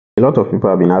A lot of people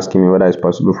have been asking me whether it's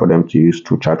possible for them to use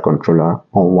two charge controller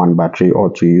on one battery or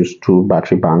to use two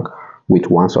battery bank with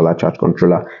one solar charge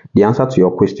controller. The answer to your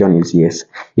question is yes.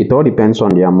 It all depends on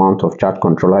the amount of charge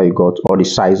controller you got or the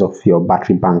size of your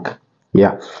battery bank.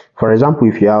 Yeah, for example,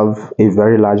 if you have a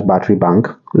very large battery bank,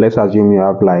 let's assume you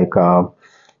have like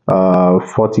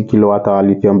 40 kilowatt hour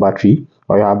lithium battery,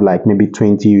 or you have like maybe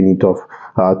 20 unit of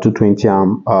 220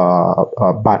 amp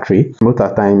battery. Most of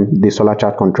the time, the solar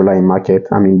charge controller in market,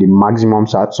 I mean the maximum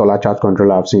solar charge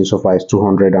controller I've seen so far is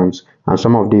 200 amps, and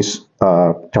some of these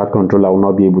charge controller will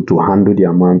not be able to handle the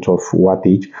amount of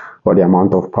wattage or the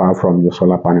amount of power from your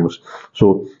solar panels.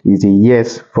 So it's a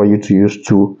yes for you to use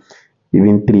two,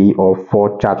 even 3 or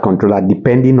 4 charge controller,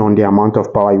 depending on the amount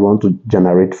of power you want to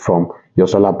generate from your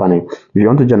solar panel. If you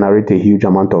want to generate a huge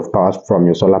amount of power from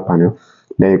your solar panel,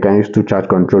 then you can use 2 charge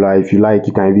controller. If you like,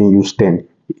 you can even use 10.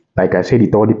 Like I said,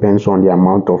 it all depends on the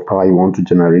amount of power you want to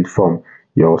generate from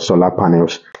your solar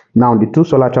panels. Now, the 2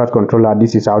 solar charge controller,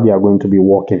 this is how they are going to be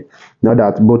working. Now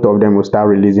that both of them will start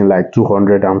releasing like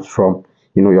 200 amps from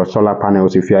your solar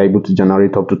panels. If you are able to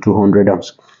generate up to 200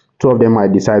 amps, 2 of them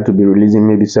might decide to be releasing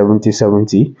maybe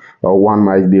 70, or one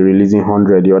might be releasing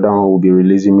 100, the other one will be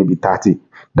releasing maybe 30.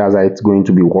 That's how it's going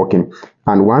to be working.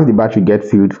 And once the battery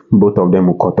gets filled, both of them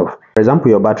will cut off. For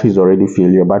example, your battery is already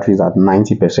filled, your battery is at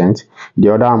 90%,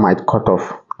 the other one might cut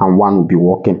off and one will be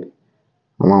working.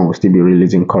 And one will still be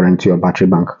releasing current to your battery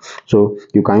bank. So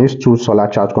you can use 2 solar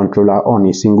charge controller on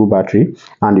a single battery,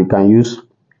 and you can use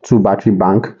 2 battery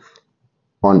bank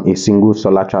on a single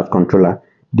solar charge controller,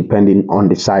 depending on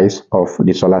the size of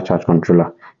the solar charge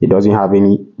controller. It doesn't have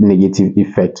any negative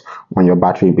effect on your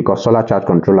battery because solar charge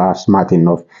controller are smart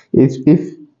enough.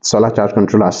 If solar charge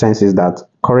controller senses that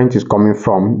current is coming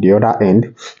from the other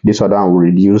end, this other one will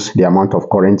reduce the amount of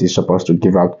current it's supposed to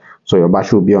give out, so your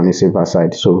battery will be on the safer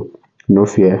side. So no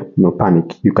fear, no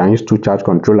panic. You can use 2 charge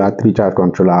controller, 3 charge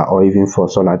controller, or even 4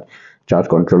 solar charge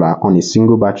controller on a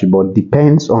single battery, but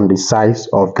depends on the size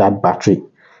of that battery,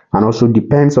 and also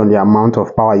depends on the amount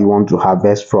of power you want to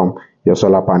harvest from your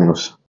solar panels.